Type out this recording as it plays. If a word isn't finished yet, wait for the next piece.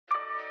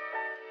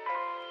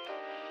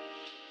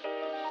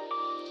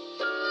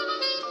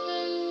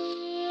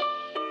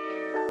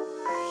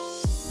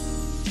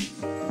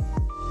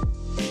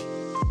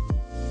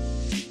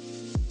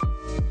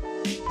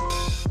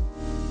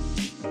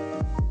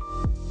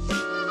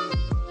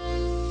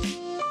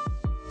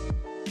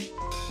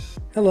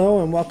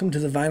Hello and welcome to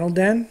the Vinyl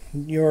Den,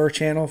 your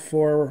channel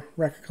for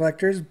record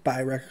collectors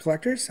by record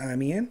collectors.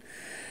 I'm Ian,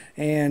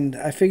 and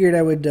I figured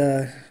I would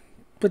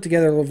put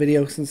together a little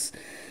video since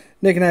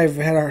Nick and I have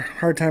had a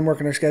hard time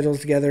working our schedules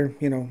together,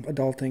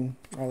 adulting,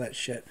 all that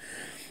shit.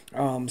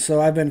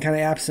 So I've been kind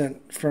of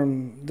absent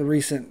from the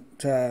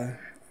recent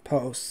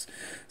posts.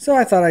 So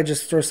I thought I'd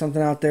just throw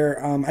something out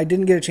there. I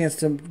didn't get a chance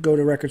to go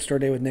to Record Store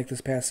Day with Nick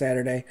this past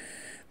Saturday.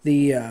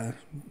 I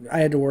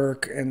had to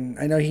work, and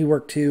I know he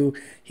worked too.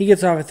 He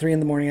gets off at 3 in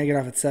the morning. I get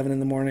off at 7 in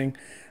the morning.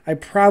 I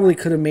probably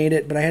could have made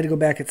it, but I had to go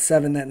back at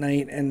 7 that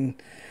night. And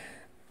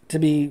to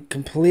be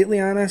completely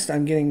honest,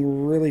 I'm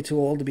getting really too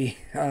old to be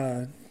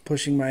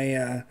pushing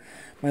my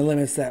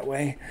limits that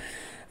way.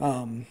 I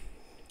don't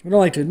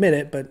like to admit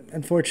it, but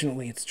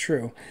unfortunately, it's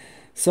true.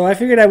 So I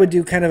figured I would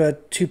do kind of a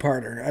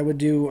two-parter. I would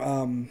do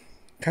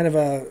kind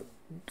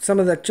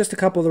of just a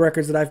couple of the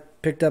records that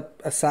I've picked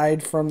up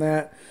aside from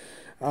that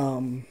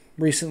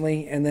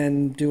recently, and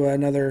then do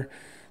another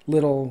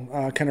little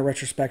kind of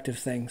retrospective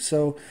thing.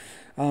 So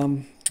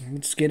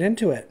let's get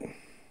into it.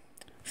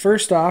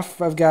 First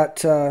off, I've got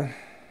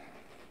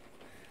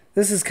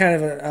this is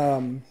kind of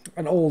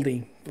an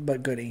oldie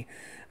but goodie.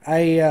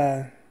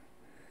 I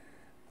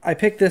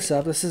picked this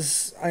up. This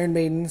is Iron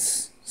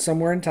Maiden's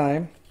 "Somewhere in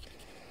Time."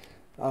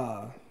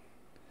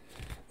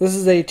 This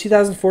is a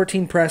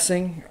 2014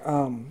 pressing.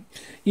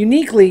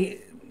 Uniquely,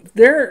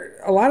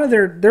 a lot of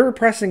they're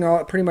pressing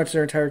pretty much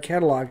their entire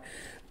catalog.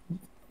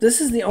 This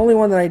is the only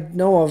one that I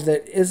know of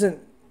that isn't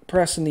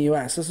pressed in the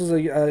U.S. This was a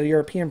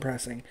European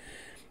pressing,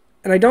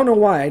 and I don't know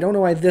why. I don't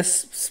know why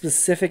this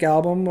specific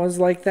album was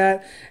like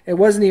that. It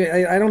wasn't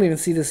even. I don't even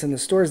see this in the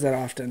stores that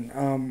often.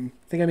 I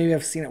think maybe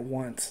I've seen it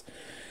once,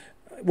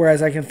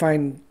 whereas I can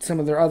find some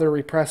of their other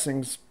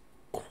repressings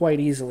quite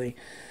easily.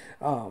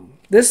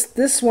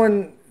 This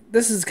one,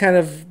 this is kind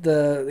of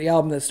the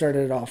album that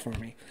started it all for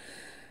me,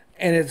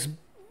 and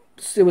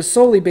it was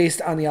solely based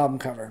on the album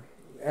cover.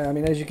 I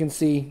mean, as you can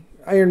see,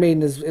 Iron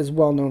Maiden is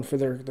well known for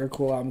their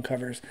cool album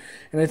covers,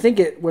 and I think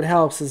what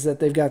helps is that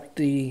they've got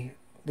the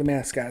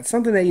mascot. It's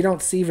something that you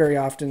don't see very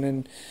often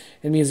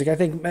in music. I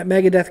think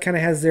Megadeth kind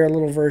of has their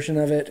little version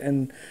of it,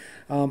 and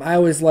I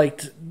always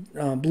liked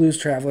Blues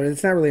Traveler.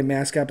 It's not really a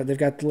mascot, but they've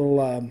got the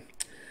little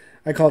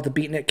I call it the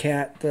beatnik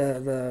cat,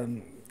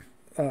 the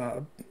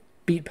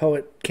beat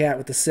poet cat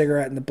with the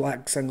cigarette and the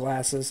black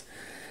sunglasses.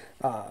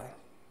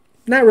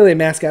 Not really a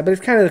mascot, but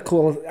it's kind of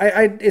cool.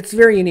 It's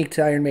very unique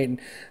to Iron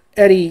Maiden.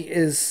 Eddie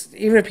is,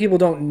 even if people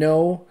don't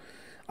know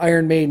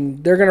Iron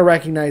Maiden, they're going to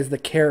recognize the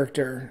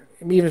character.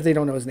 Even if they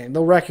don't know his name,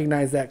 they'll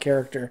recognize that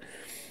character.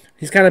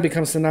 He's kind of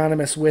become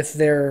synonymous with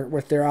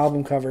their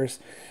album covers.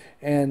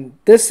 And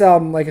this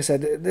album, like I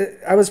said,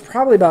 I was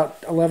probably about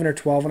 11 or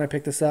 12 when I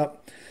picked this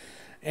up.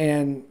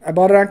 And I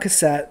bought it on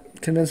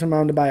cassette, convinced my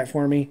mom to buy it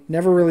for me.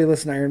 Never really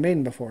listened to Iron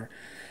Maiden before.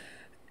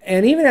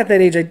 And even at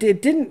that age,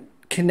 it didn't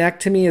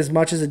connect to me as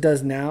much as it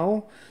does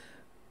now,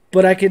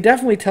 but I could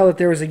definitely tell that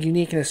there was a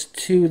uniqueness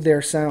to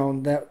their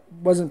sound that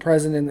wasn't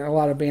present in a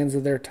lot of bands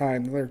of their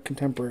time, their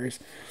contemporaries,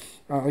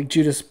 like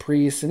Judas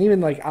Priest, and even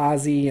like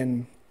Ozzy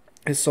and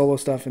his solo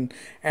stuff, and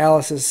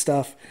Alice's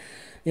stuff.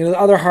 The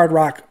other hard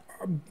rock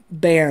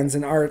bands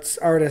and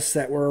artists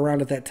that were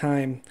around at that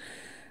time.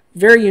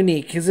 Very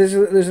unique, because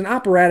there's an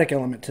operatic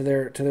element to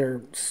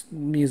their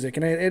music,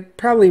 and it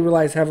probably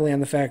relies heavily on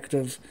the fact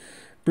of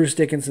Bruce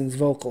Dickinson's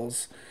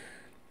vocals,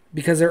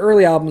 because their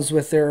early albums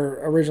with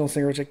their original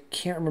singer, which I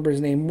can't remember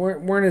his name,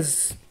 weren't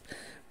as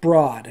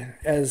broad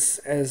as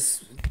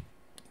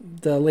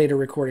the later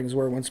recordings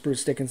were once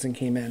Bruce Dickinson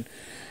came in.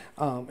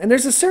 And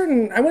there's a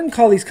certain, I wouldn't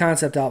call these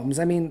concept albums.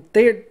 I mean,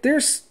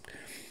 there's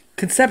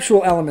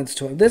conceptual elements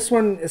to them. This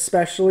one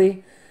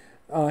especially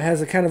has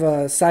a kind of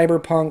a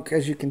cyberpunk,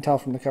 as you can tell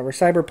from the cover,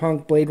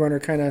 cyberpunk Blade Runner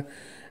kind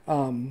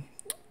of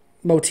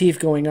motif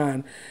going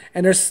on,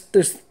 and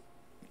there's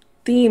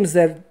themes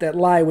that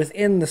lie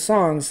within the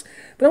songs,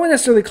 but I wouldn't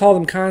necessarily call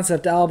them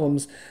concept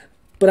albums.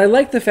 But I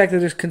like the fact that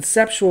there's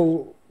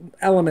conceptual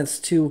elements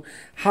to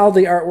how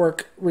the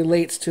artwork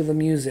relates to the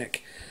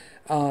music.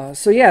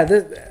 So yeah,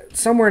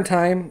 Somewhere in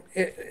Time.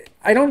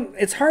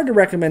 It's hard to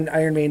recommend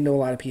Iron Maiden to a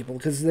lot of people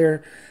because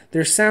their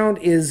sound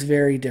is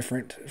very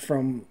different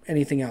from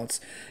anything else.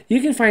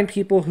 You can find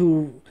people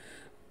who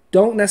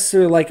don't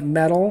necessarily like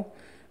metal,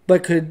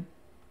 but could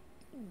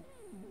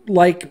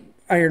like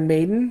Iron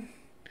Maiden.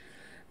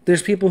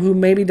 There's people who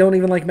maybe don't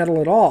even like metal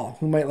at all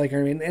who might like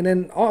Iron Maiden. And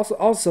then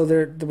also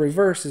the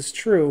reverse is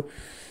true.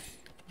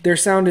 Their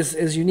sound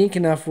is unique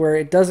enough where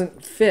it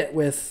doesn't fit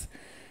with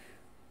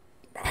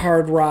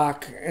hard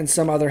rock and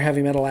some other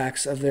heavy metal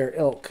acts of their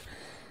ilk.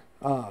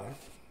 I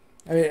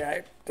mean,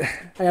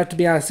 I have to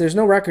be honest, there's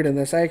no record in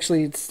this.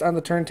 It's on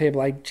the turntable.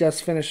 I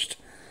just finished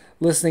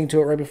listening to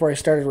it right before I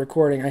started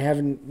recording. I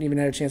haven't even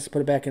had a chance to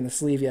put it back in the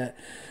sleeve yet.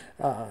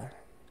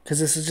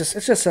 Because it's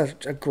just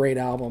such a great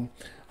album.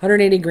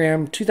 180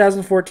 gram,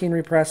 2014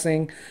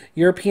 repressing,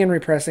 European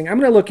repressing. I'm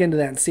going to look into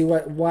that and see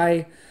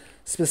why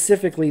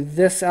specifically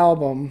this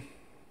album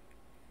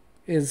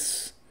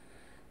is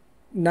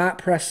not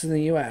pressed in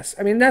the U.S.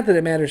 I mean, not that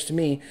it matters to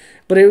me,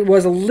 but it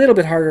was a little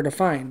bit harder to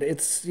find.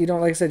 It's, you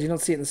don't, like I said, you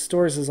don't see it in the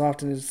stores as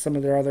often as some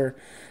of their other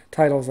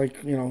titles,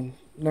 like, you know,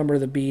 Number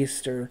of the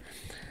Beast or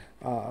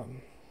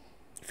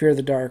Fear of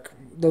the Dark,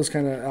 those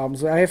kind of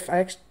albums. I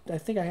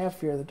think I have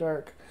Fear of the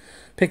Dark.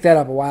 Picked that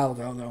up a while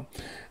ago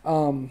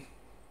though.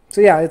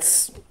 So yeah,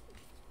 it's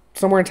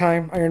Somewhere in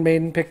Time. Iron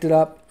Maiden, picked it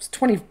up. It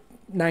was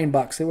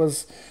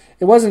 $29.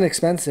 It wasn't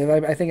expensive.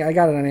 I think I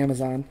got it on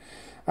Amazon.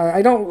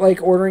 I don't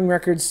like ordering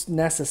records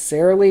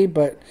necessarily,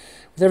 but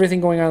with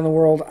everything going on in the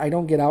world, I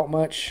don't get out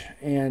much,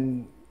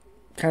 and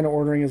kind of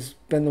ordering has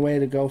been the way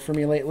to go for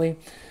me lately.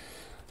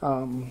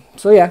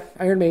 So yeah,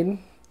 Iron Maiden.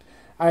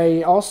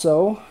 I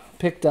also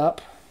picked up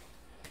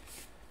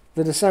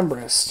The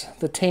Decemberist,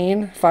 the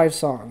Tane 5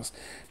 songs.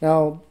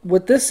 Now,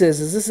 what this is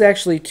this is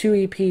actually 2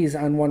 EPs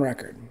on one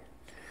record.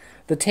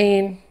 The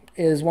Tane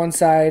is one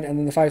side, and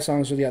then the 5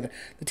 songs are the other.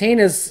 The Tane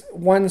is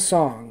one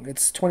song.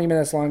 It's 20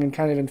 minutes long and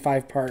kind of in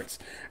 5 parts.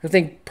 I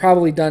think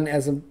probably done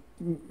as a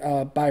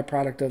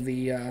byproduct of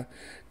the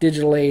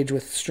digital age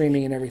with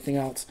streaming and everything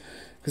else.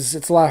 Because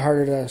it's a lot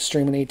harder to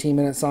stream an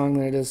 18-minute song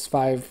than it is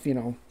 5,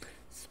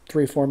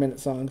 3-4-minute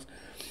songs.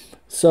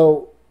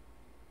 So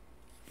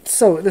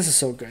this is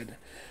so good.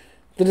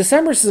 The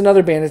Decemberists is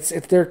another band.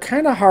 They're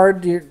kind of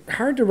hard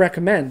to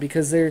recommend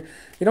because they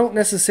don't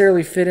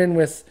necessarily fit in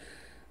with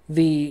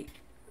the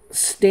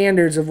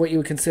standards of what you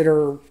would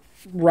consider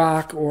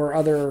rock or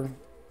other,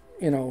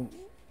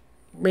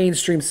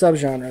 mainstream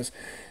subgenres.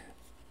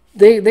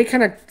 They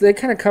kind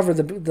of cover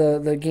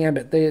the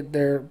gambit.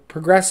 They're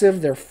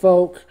progressive. They're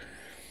folk.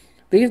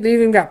 They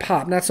even got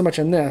pop. Not so much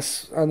on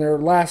this. On their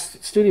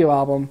last studio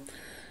album,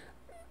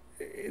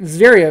 it's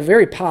a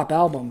very pop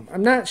album.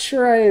 I'm not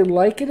sure I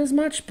like it as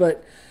much,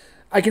 but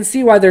I can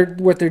see why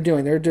what they're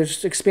doing. They're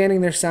just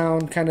expanding their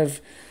sound, kind of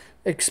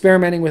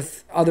experimenting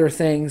with other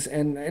things,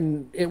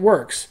 and it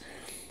works.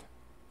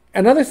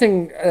 Another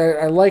thing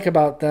I like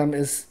about them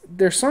is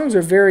their songs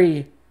are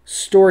very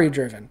story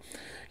driven.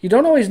 You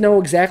don't always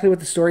know exactly what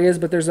the story is,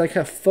 but there's like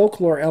a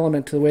folklore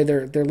element to the way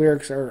their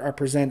lyrics are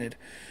presented,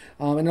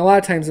 and a lot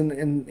of times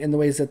in the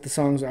ways that the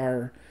songs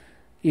are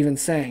even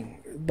sang.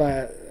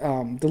 But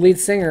the lead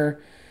singer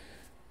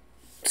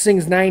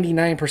sings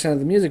 99% of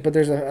the music, but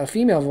there's a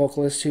female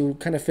vocalist who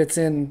kind of fits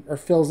in or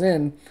fills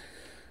in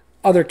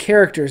other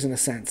characters in a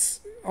sense.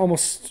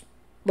 Almost,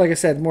 like I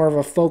said, more of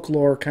a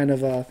folklore kind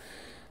of a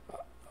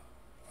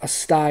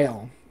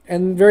style.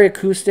 And very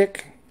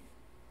acoustic,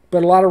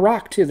 but a lot of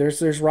rock too.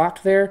 There's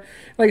rock there.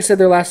 Like I said,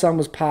 their last song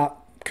was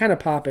pop, kind of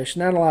popish.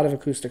 Not a lot of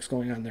acoustics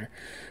going on there.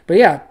 But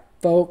yeah,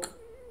 folk,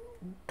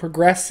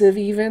 progressive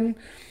even.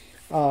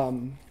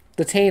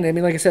 The Tane, I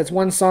mean, like I said, it's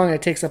one song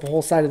that takes up a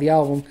whole side of the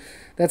album.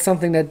 That's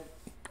something that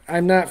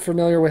I'm not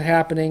familiar with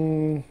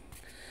happening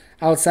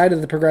outside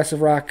of the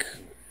progressive rock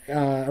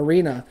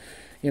arena.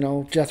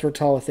 Jethro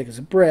Tull, I think, is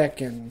a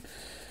brick, and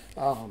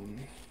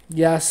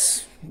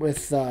Yes,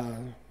 with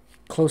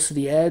Close to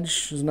the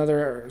Edge is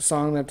another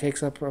song that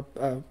takes up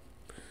a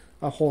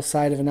whole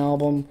side of an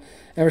album.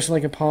 Emerson,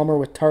 Lake and Palmer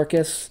with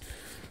Tarkus.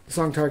 The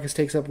song Tarkus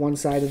takes up one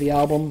side of the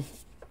album.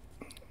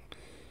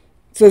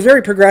 So it's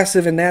very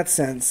progressive in that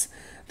sense.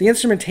 The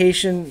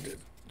instrumentation,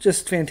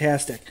 just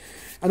fantastic.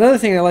 Another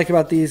thing I like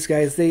about these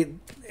guys,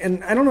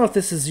 and I don't know if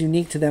this is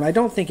unique to them. I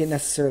don't think it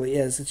necessarily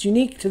is. It's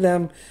unique to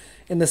them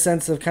in the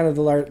sense of kind of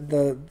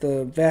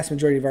the vast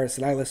majority of artists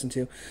that I listen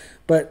to.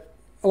 But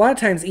a lot of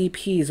times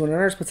EPs, when an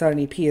artist puts out an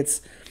EP,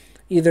 it's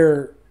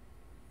either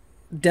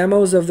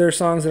demos of their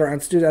songs that are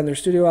on their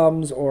studio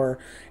albums, or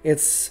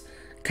it's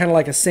kind of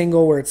like a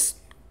single where it's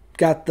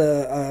got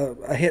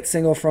a hit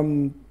single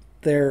from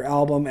their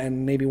album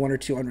and maybe one or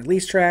two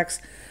unreleased tracks.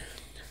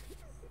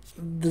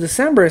 The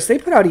Decemberists, they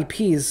put out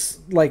EPs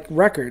like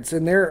records,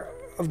 and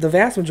the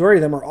vast majority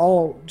of them are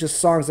all just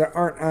songs that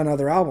aren't on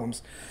other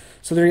albums.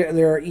 So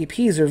their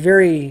EPs are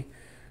very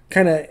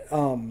kind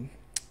of,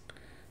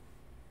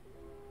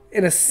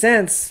 in a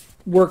sense,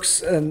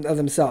 works of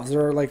themselves.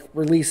 They're like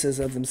releases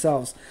of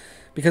themselves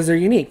because they're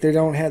unique.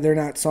 They're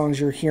not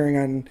songs you're hearing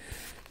on,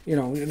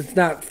 it's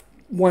not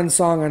one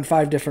song on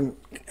 5 different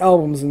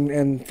albums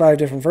and 5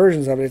 different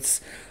versions of it.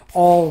 It's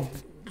all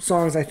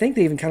songs. I think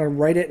they even kind of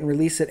record it and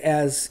release it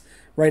as,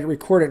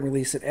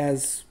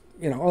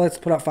 let's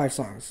put out 5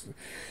 songs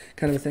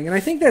kind of a thing. And I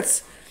think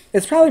it's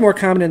probably more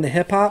common in the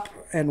hip hop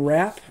and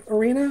rap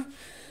arena,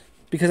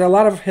 because a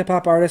lot of hip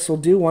hop artists will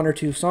do 1 or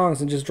 2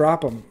 songs and just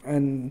drop them.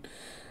 And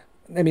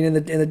I mean, in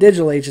the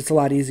digital age, it's a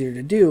lot easier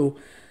to do.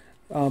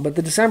 But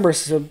the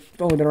Decemberists have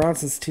only been around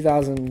since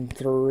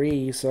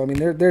 2003, so I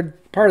mean, they're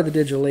part of the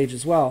digital age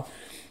as well.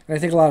 And I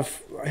think a lot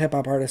of hip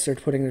hop artists are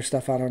putting their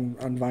stuff out on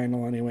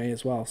vinyl anyway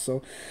as well.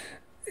 So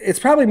it's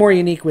probably more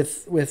unique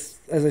with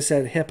as I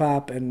said, hip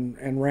hop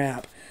and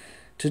rap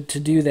to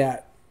do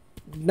that.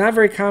 Not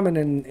very common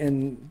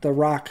in the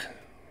rock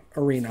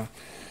arena.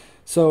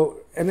 So,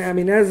 and I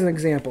mean, as an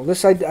example,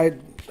 this I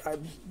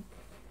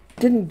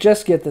didn't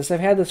just get this. I've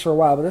had this for a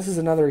while, but this is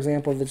another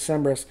example of the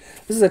Decemberists.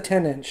 This is a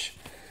 10-inch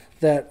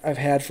that I've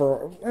had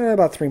for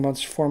about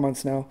 4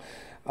 months now.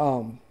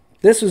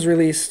 This was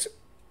released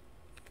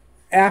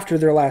after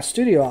their last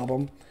studio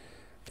album,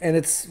 and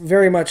it's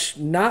very much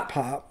not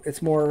pop.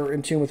 It's more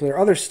in tune with their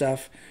other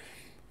stuff,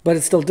 but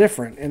it's still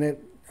different. And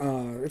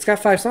it's got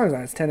 5 songs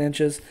on it. It's 10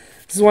 inches.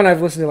 This is one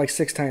I've listened to like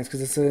 6 times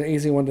because it's an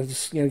easy one to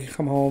just, you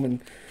come home and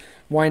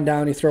wind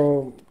down. You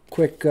throw a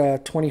quick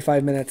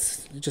 25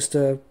 minutes just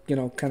to,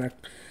 kind of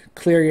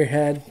clear your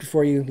head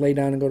before you lay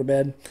down and go to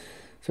bed.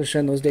 Especially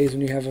on those days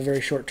when you have a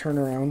very short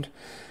turnaround.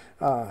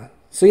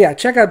 So yeah,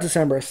 check out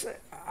Decemberists.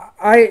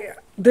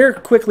 They're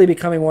quickly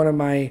becoming one of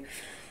my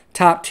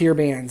top tier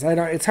bands.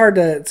 It's hard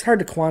to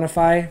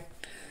quantify.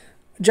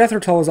 Jethro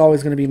Tull is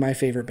always going to be my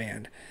favorite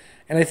band,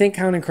 and I think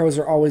Counting Crows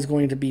are always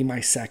going to be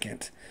my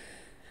second.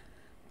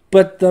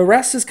 But the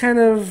rest is kind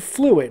of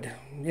fluid.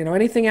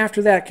 Anything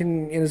after that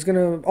is going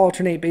to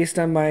alternate based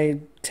on my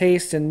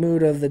taste and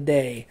mood of the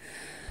day.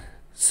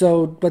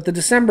 So, but the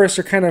Decemberists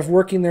are kind of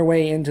working their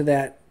way into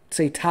that,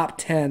 say, top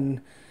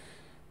 10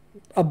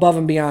 above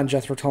and beyond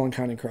Jethro Tull and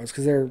Counting Crows,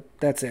 because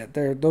that's it.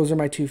 Those are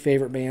my 2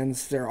 favorite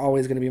bands. They're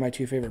always going to be my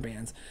 2 favorite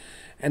bands.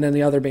 And then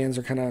the other bands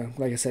are kind of,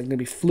 like I said, going to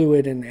be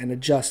fluid and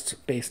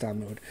adjust based on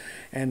mood.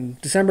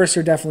 And Decemberists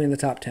are definitely in the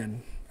top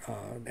 10.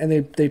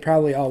 And they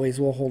probably always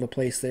will hold a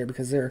place there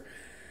because they're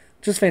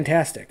just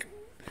fantastic.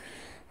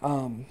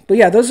 But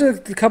yeah, those are a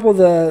couple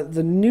of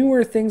the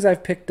newer things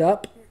I've picked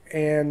up,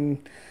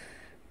 and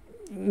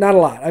not a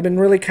lot. I've been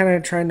really kind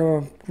of trying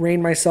to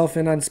rein myself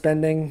in on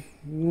spending.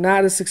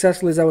 Not as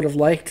successfully as I would have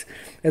liked.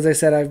 As I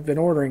said, I've been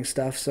ordering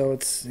stuff, so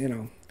it's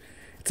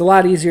it's a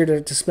lot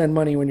easier to spend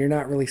money when you're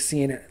not really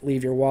seeing it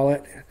leave your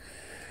wallet.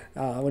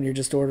 When you're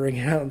just ordering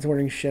it out and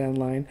ordering shit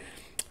online.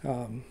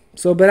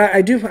 But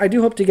I do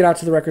hope to get out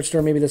to the record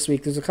store maybe this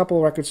week. There's a couple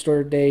of record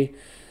store day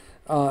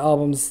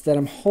albums that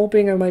I'm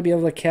hoping I might be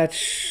able to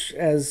catch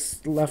as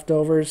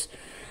leftovers.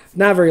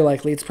 Not very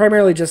likely. It's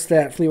primarily just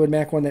that Fleetwood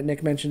Mac one that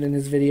Nick mentioned in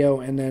his video,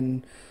 and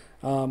then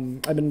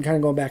I've been kind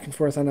of going back and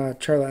forth on the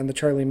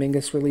Charlie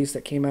Mingus release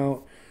that came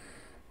out.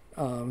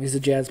 He's a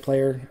jazz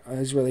player.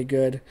 He's really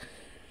good.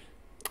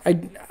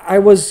 I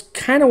was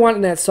kind of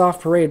wanting that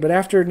Soft Parade, but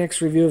after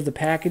Nick's review of the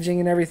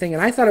packaging and everything,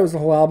 and I thought it was the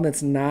whole album.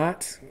 It's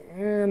not.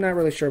 I'm not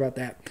really sure about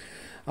that.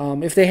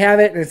 If they have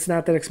it and it's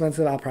not that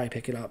expensive, I'll probably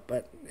pick it up,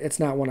 but it's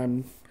not one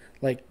I'm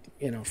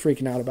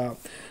freaking out about.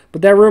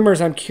 But that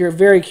Rumors I'm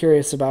very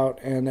curious about,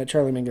 and that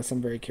Charlie Mingus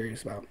I'm very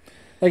curious about.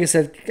 Like I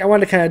said, I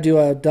wanted to kind of do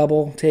a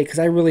double take because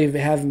I really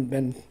haven't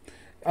been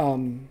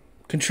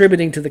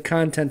contributing to the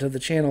content of the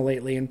channel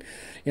lately, and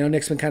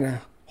Nick's been kind of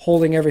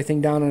holding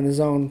everything down on his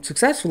own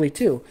successfully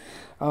too.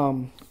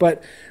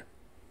 But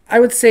I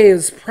would say it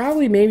was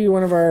probably maybe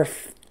one of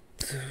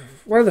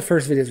the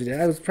first videos we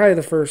did. I was probably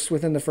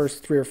within the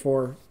first 3 or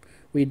 4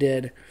 we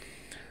did,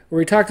 where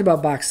we talked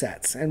about box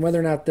sets and whether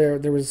or not there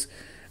was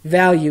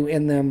value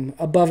in them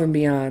above and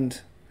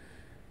beyond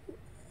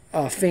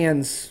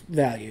fans'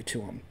 value to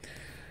them.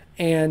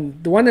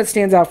 And the one that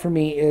stands out for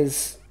me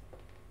is,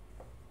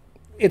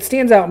 it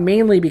stands out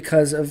mainly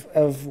because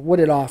of what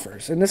it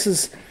offers. And this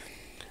is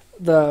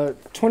the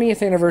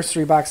 20th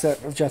anniversary box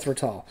set of Jethro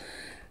Tull.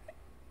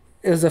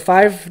 It was a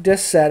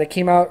 5-disc set. It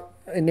came out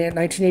in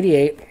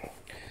 1988.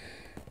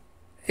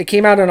 It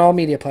came out on all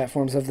media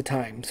platforms of the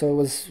time. So it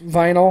was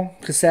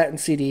vinyl, cassette, and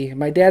CD.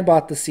 My dad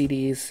bought the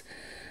CDs.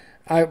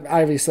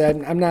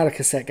 I'm not a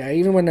cassette guy.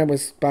 Even when I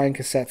was buying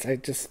cassettes,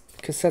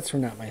 cassettes were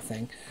not my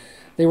thing.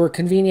 They were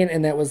convenient,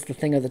 and that was the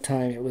thing of the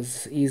time. It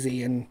was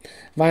easy, and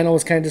vinyl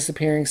was kind of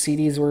disappearing.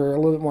 CDs were a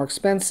little bit more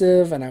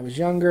expensive, and I was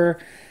younger.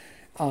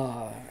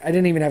 I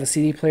didn't even have a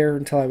CD player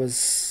until I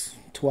was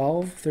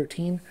 12,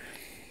 13.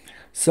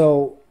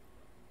 So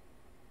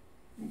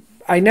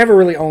I never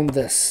really owned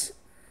this.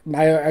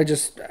 I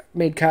just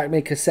made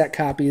cassette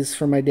copies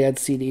for my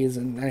dad's CDs,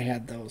 and I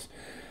had those.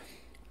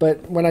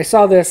 But when I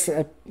saw this,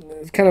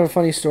 it's kind of a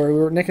funny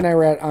story. Nick and I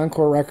were at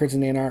Encore Records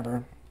in Ann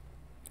Arbor,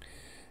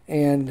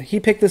 and he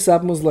picked this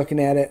up and was looking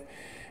at it,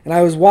 and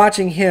I was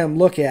watching him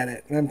look at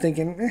it, and I'm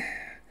thinking,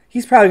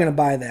 he's probably going to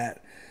buy that.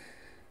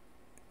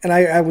 And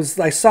I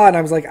saw it, and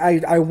I was like,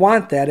 I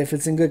want that if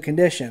it's in good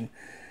condition.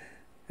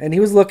 And he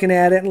was looking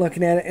at it,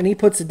 and he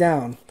puts it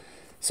down.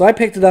 So I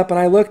picked it up, and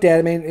I looked at it.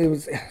 I mean, it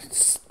was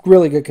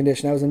really good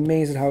condition. I was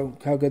amazed at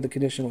how good the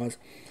condition was.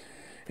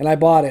 And I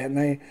bought it,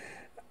 and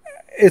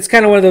it's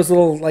kind of one of those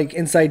little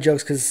inside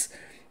jokes, because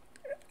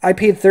I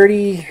paid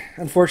 $30.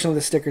 Unfortunately,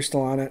 the sticker's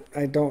still on it.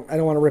 I don't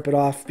want to rip it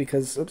off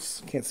because,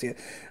 oops, can't see it.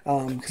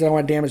 Because I don't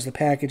want to damage the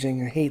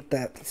packaging. I hate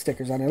that the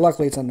sticker's on there.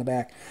 Luckily, it's on the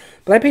back.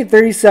 But I paid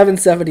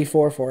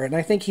 $37.74 for it, and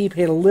I think he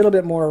paid a little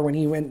bit more when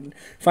he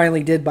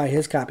finally did buy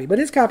his copy. But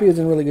his copy was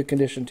in really good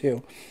condition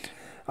too.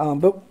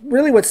 But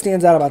really, what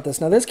stands out about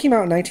this, now this came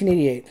out in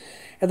 1988.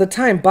 At the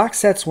time, box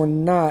sets were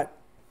not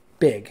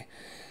big.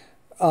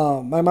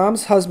 My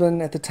mom's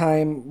husband at the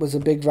time was a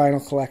big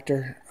vinyl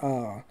collector.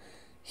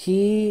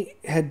 He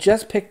had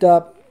just picked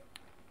up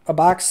a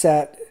box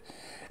set.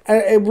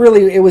 It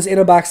was in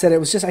a box set. It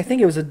was just, I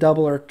think it was a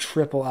double or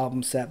triple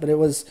album set, but it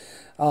was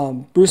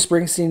Bruce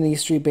Springsteen and the E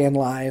Street Band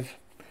live.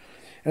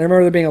 And I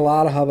remember there being a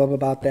lot of hubbub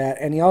about that.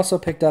 And he also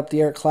picked up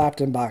the Eric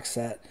Clapton box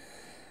set.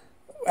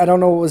 I don't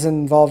know what was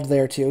involved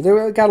there too.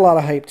 They got a lot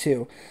of hype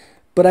too.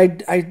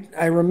 But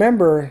I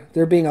remember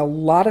there being a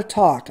lot of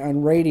talk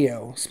on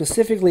radio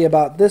specifically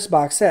about this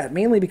box set,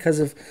 mainly because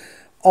of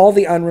all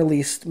the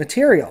unreleased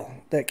material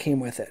that came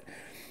with it.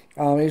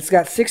 It's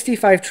got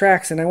 65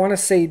 tracks, and I want to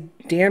say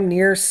damn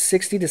near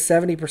 60 to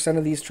 70%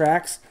 of these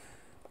tracks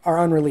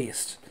are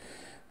unreleased,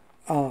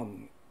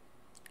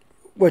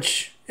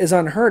 which is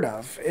unheard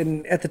of.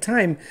 And at the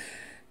time,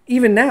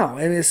 even now,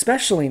 and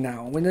especially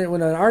now, when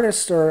an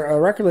artist or a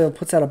record label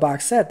puts out a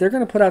box set, they're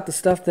going to put out the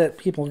stuff that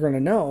people are going to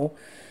know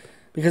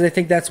because they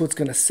think that's what's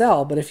going to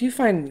sell. But if you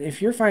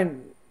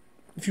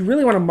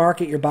really want to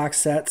market your box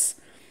sets,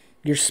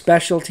 your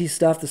specialty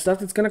stuff, the stuff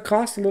that's going to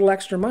cost a little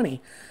extra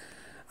money,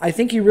 I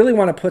think you really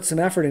want to put some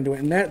effort into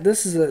it. And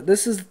this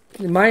is,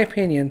 in my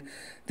opinion,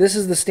 this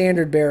is the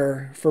standard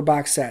bearer for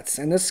box sets.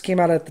 And this came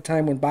out at the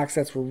time when box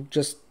sets were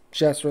just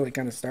really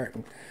kind of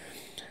starting.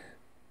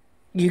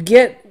 You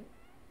get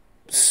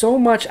so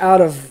much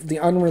out of the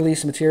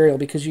unreleased material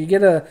because you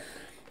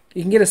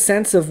can get a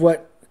sense of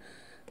what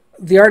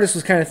the artist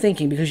was kind of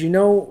thinking, because you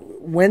know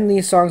when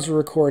these songs were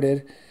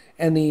recorded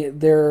and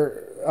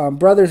their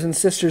brothers and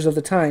sisters of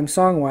the time,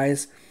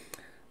 song-wise,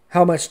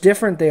 how much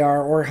different they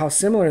are or how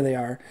similar they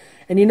are.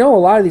 And you know a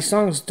lot of these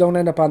songs don't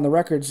end up on the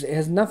records. It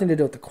has nothing to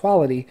do with the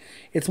quality.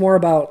 It's more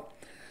about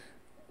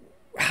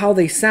how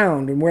they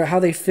sound and how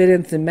they fit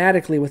in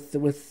thematically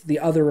with the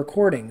other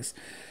recordings.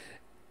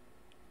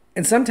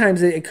 And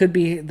sometimes it could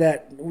be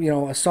that,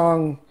 a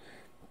song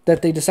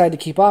that they decide to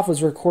keep off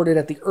was recorded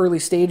at the early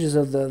stages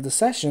of the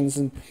sessions,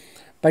 and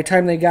by the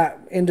time they got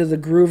into the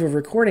groove of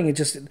recording,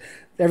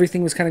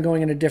 everything was kind of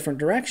going in a different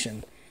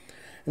direction.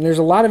 And there's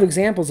a lot of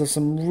examples of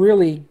some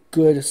really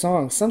good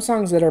songs. Some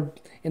songs that are,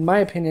 in my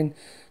opinion,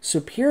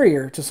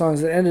 superior to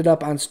songs that ended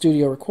up on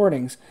studio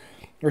recordings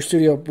or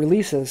studio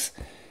releases.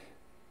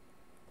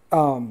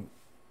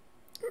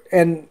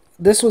 And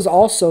this was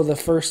also the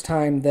first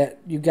time that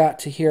you got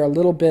to hear a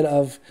little bit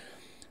of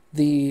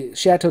the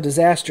Chateau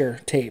Disaster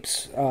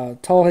tapes.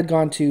 Tull had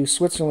gone to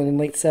Switzerland in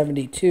late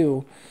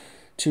 72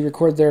 to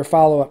record their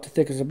follow-up to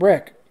Thick as a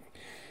Brick.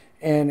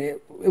 And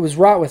it was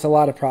wrought with a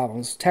lot of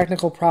problems.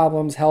 Technical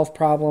problems, health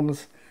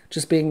problems,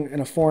 just being in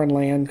a foreign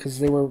land because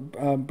they were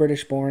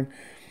British-born.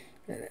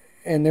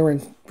 And they were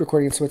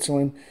recording in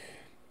Switzerland.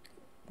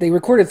 They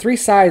recorded 3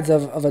 sides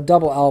of a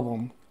double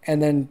album and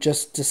then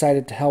just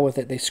decided to hell with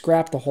it. They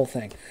scrapped the whole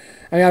thing.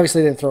 I mean,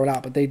 obviously they didn't throw it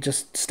out, but they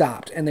just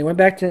stopped. And they went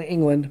back to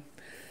England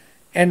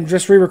and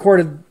just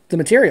re-recorded the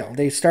material.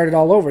 They started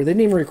all over. They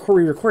didn't even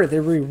re-record it. They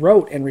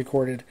rewrote and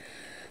recorded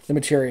the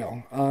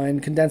material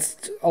and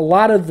condensed a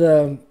lot of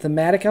the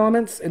thematic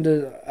elements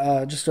into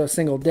just a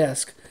single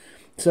disc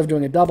instead of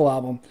doing a double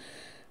album.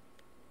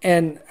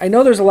 And I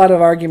know there's a lot of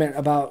argument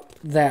about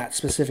that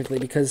specifically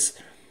because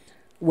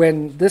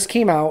when this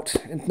came out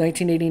in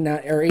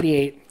 1989 or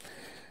 88,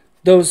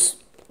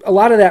 a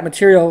lot of that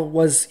material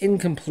was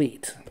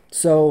incomplete.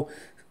 So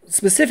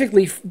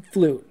specifically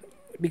flute,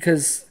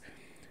 because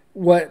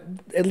what,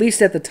 at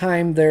least at the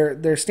time,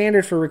 their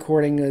standard for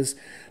recording is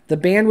the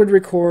band would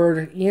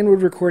record, Ian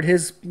would record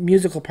his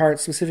musical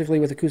parts specifically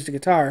with acoustic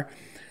guitar,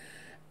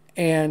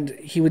 and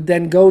he would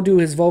then go do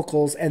his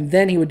vocals, and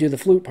then he would do the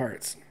flute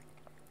parts.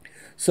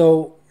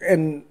 So,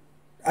 and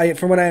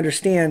from what I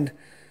understand,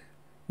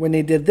 when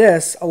they did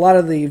this, a lot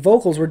of the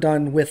vocals were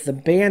done with the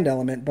band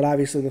element, but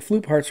obviously the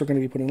flute parts were going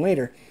to be put in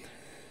later.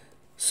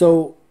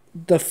 So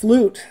the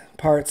flute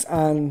parts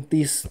on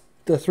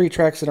the 3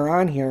 tracks that are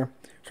on here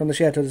from the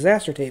Chateau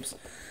Disaster tapes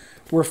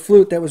were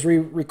flute that was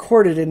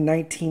recorded in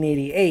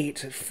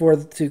 1988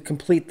 to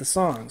complete the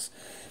songs,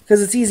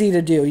 because it's easy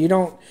to do.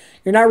 You're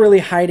not really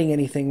hiding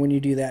anything when you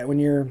do that. When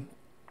you're,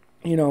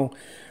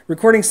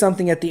 recording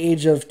something at the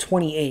age of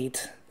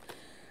 28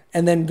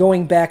 and then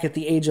going back at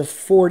the age of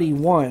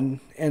 41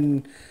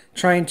 and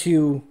trying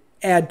to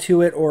add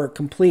to it or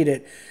complete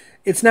it,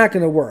 it's not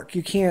going to work.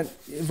 You can't,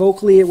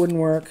 vocally it wouldn't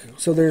work.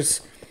 So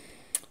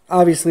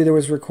obviously there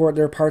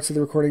are parts of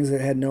the recordings that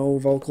had no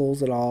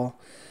vocals at all.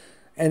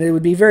 And it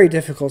would be very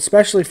difficult,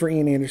 especially for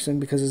Ian Anderson,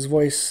 because his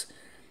voice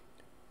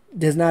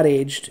has not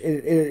aged.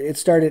 It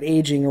started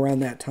aging around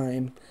that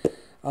time.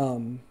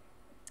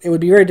 It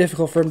would be very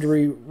difficult for him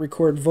to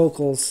record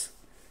vocals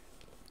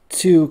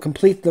to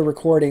complete the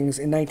recordings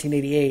in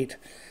 1988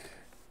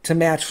 to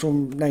match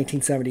from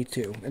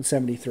 1972 and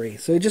 73.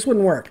 So it just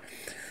wouldn't work.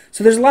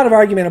 So there's a lot of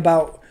argument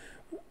about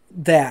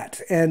that.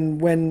 And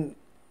in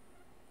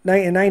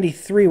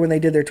 93, when they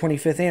did their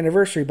 25th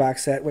anniversary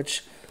box set,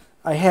 which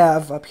I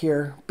have up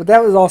here, but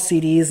that was all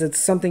CDs. It's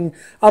something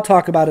I'll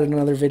talk about in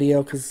another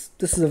video because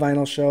this is a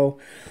vinyl show.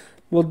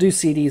 We'll do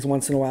CDs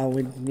once in a while.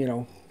 We need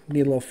a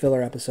little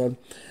filler episode.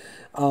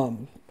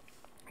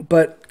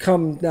 But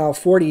come now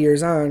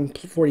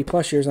 40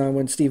 plus years on,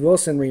 when Steve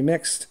Wilson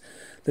remixed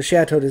the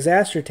Chateau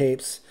Disaster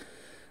tapes,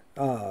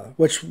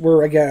 which were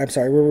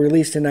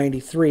released in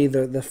 93.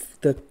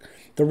 The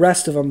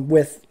rest of them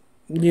with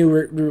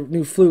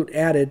new flute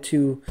added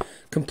to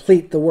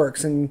complete the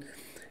works, and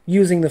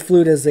using the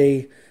flute as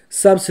a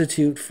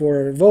substitute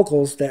for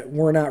vocals that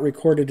were not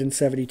recorded in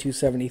 72,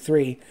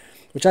 73,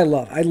 which I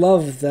love. I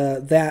love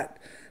that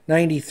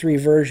 '93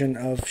 version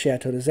of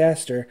Chateau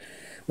Disaster.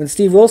 When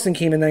Steve Wilson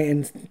came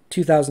in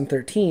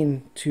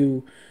 2013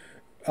 to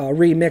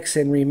remix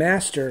and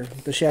remaster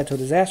the Chateau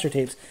Disaster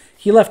tapes,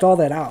 he left all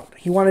that out.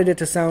 He wanted it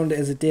to sound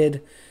as it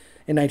did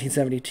in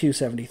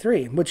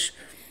 1972-73, which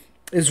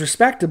is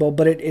respectable,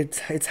 but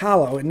it's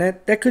hollow, and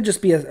that could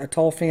just be a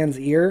Tull fan's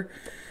ear,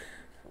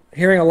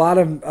 hearing a lot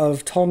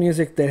of Tull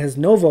music that has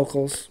no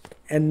vocals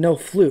and no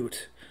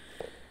flute.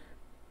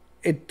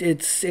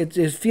 It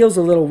feels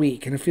a little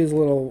weak and it feels a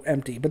little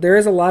empty. But there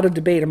is a lot of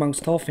debate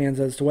amongst Tull fans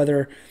as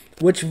to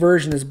which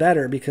version is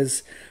better,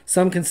 because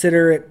some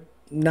consider it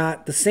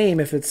not the same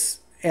if it's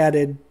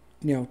added,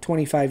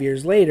 25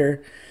 years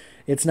later.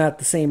 It's not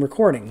the same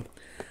recording.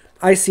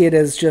 I see it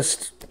as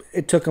just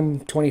it took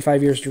them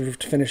 25 years to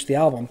finish the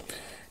album,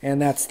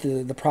 and that's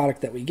the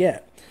product that we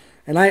get.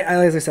 And I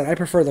as I said, I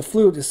prefer the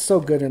flute. Is so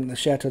good in the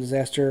Chateau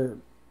Disaster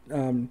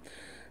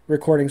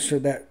recordings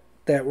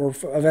that were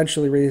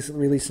eventually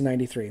released in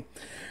 '93.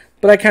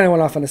 But I kind of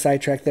went off on a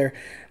sidetrack there.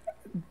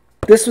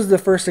 This was the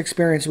first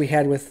experience we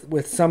had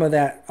with some of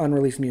that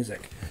unreleased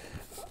music.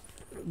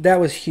 That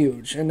was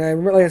huge. And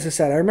as I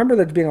said, I remember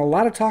there being a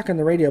lot of talk on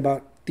the radio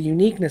about the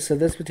uniqueness of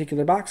this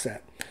particular box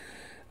set.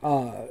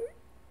 A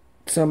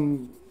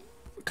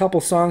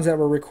couple songs that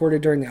were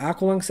recorded during the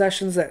Aqualung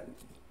sessions that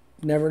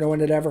no one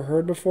had ever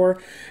heard before.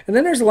 And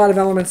then there's a lot of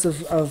elements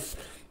of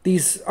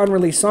these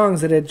unreleased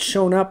songs that had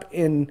shown up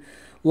in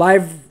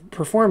live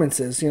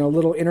performances,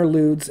 little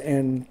interludes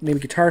and maybe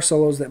guitar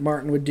solos that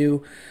Martin would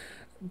do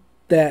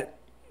that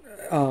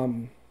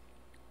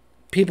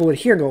people would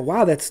hear and go,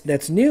 wow,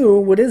 that's new,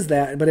 what is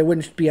that? But it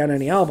wouldn't be on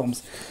any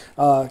albums.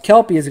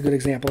 Kelpie is a good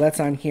example. That's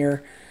on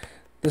here.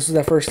 This is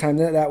the first time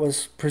that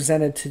was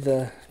presented to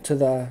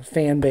the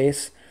fan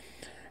base.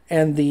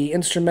 And the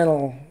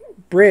instrumental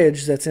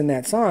bridge that's in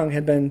that song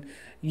had been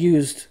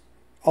used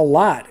a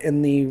lot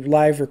in the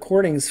live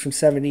recordings from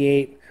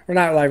 78, or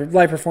not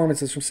live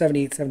performances from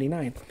 78,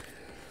 79.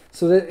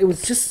 So that it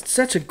was just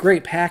such a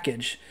great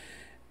package.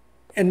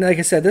 And like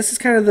I said, this is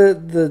kind of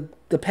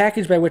the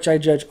package by which I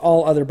judge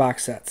all other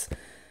box sets.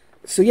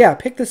 So yeah,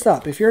 pick this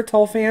up. If you're a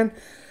Tull fan,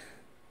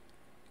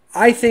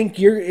 I think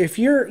even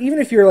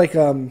if you're like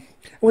I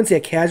wouldn't say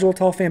a casual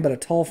Tull fan, but a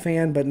Tull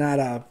fan, but not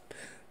a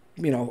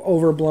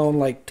overblown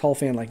like Tull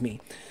fan like me.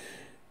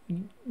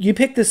 You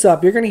pick this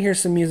up, you're going to hear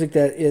some music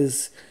that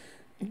is,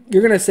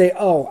 you're going to say,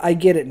 oh, I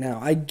get it now.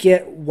 I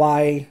get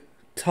why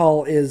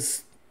Tull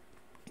has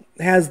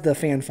the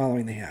fan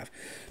following they have,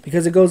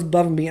 because it goes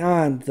above and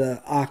beyond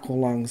the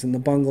Aqualungs and the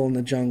Bungle and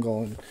the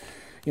Jungle, and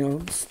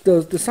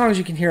the songs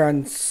you can hear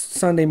on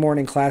Sunday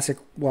morning classic,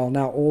 well,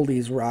 now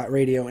oldies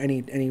radio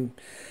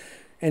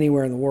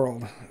anywhere in the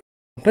world.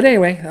 But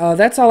anyway,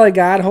 that's all I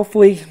got.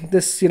 Hopefully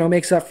this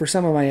makes up for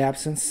some of my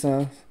absence.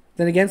 Then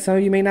again, some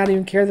of you may not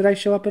even care that I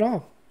show up at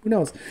all. Who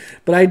knows?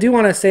 But I do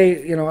want to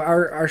say,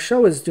 our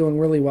show is doing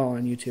really well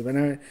on YouTube,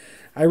 and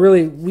I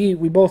really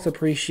we both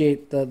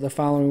appreciate the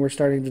following we're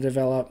starting to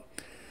develop.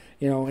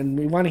 And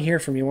we want to hear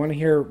from you. We want to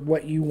hear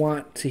what you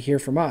want to hear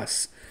from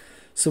us,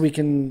 so we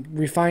can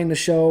refine the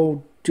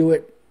show, do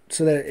it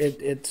so that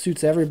it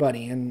suits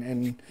everybody.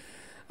 And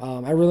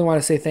I really want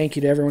to say thank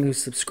you to everyone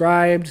who's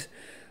subscribed,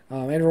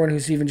 everyone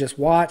who's even just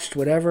watched,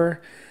 whatever.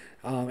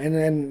 And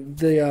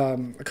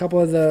then a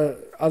couple of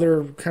the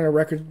other kind of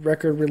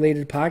record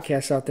related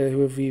podcasts out there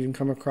who have even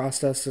come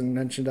across us and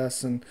mentioned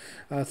us. And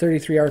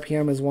 33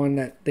 RPM is one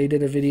that they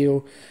did a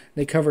video.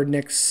 They covered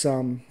Nick's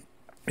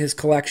his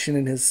collection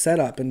and his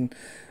setup, and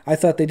I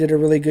thought they did a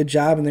really good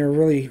job, and they were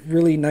really,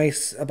 really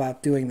nice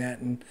about doing that,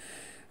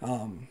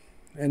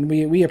 and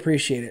we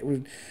appreciate it.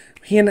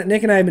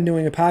 Nick and I have been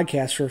doing a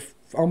podcast for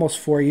almost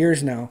 4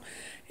 years now,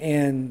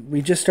 and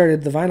we just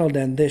started the Vinyl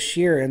Den this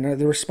year, and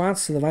the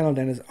response to the Vinyl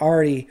Den has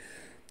already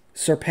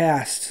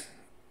surpassed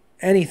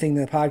anything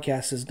the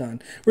podcast has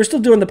done. We're still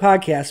doing the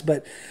podcast,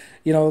 but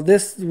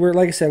we're,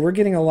 like I said, we're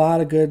getting a lot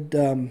of good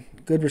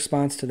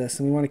response to this,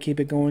 and we want to keep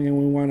it going, and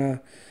we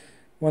want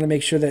to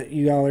make sure that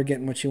you all are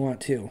getting what you want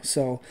too.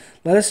 So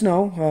let us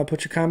know.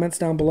 Put your comments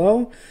down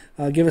below.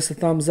 Give us a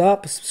thumbs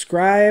up,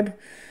 subscribe,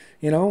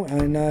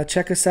 and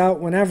check us out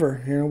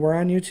whenever. We're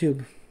on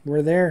YouTube.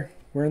 We're there.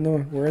 We're in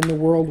the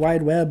World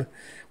Wide Web.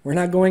 We're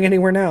not going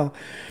anywhere now.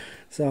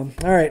 So,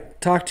 all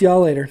right. Talk to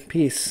y'all later.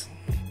 Peace.